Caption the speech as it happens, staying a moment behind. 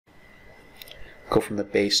go from the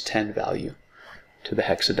base 10 value to the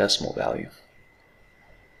hexadecimal value.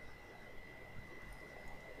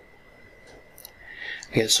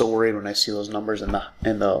 I get so worried when I see those numbers in the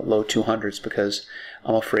low 200s because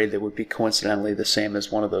I'm afraid they would be coincidentally the same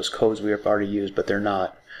as one of those codes we have already used, but they're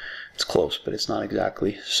not. It's close, but it's not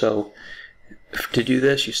exactly. So to do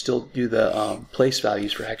this, you still do the place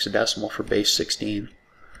values for hexadecimal for base 16,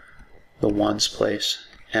 the ones place,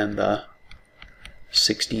 and the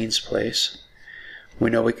 16s place. We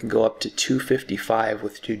know we can go up to 255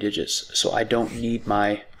 with 2 digits, so I don't need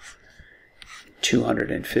my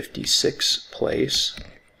 256 place,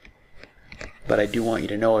 but I do want you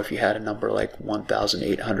to know if you had a number like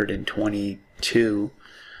 1822,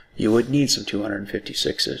 you would need some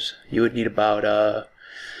 256s. You would need about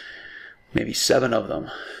maybe 7 of them.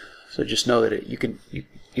 So just know that you can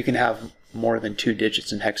have more than 2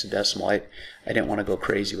 digits in hexadecimal. I didn't want to go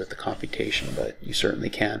crazy with the computation, but you certainly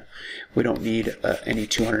can. We don't need any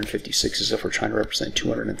 256s if we're trying to represent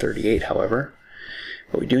 238, however.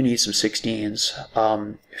 But we do need some 16s.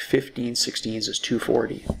 15 16s is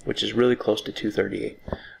 240, which is really close to 238.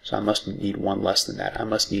 So I must need one less than that. I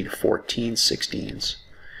must need 14 16s,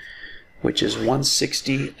 which is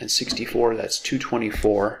 160 and 64. That's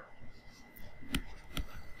 224.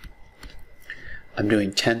 I'm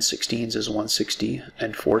doing 10 16s is 160,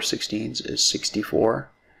 and 4 16s is 64.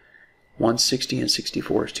 160 and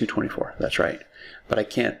 64 is 224. That's right. But I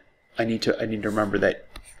can't. I need to remember that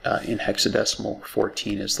in hexadecimal,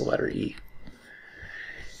 14 is the letter E.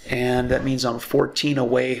 And that means I'm 14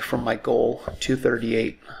 away from my goal,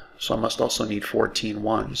 238. So I must also need 14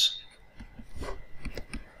 ones.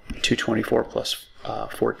 224 plus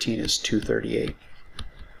 14 is 238.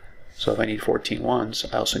 So if I need 14 ones,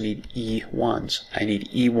 I also need E1s. I need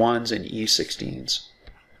E1s and E16s,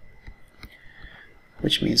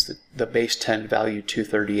 which means that the base 10 value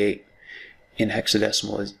 238 in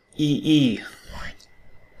hexadecimal is EE.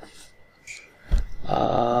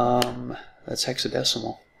 That's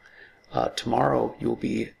hexadecimal. Tomorrow you will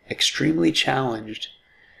be extremely challenged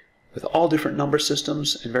with all different number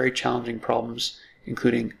systems and very challenging problems,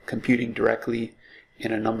 including computing directly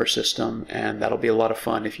in a number system, and that'll be a lot of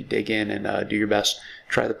fun if you dig in and do your best.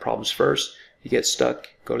 Try the problems first. If you get stuck,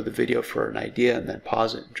 go to the video for an idea and then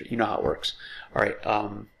pause it. You know how it works. All right,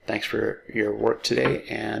 thanks for your work today,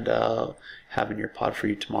 and having your pod for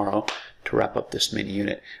you tomorrow to wrap up this mini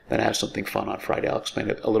unit. Then I have something fun on Friday. I'll explain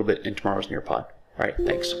it a little bit in tomorrow's Near Pod. All right,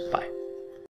 thanks. Bye.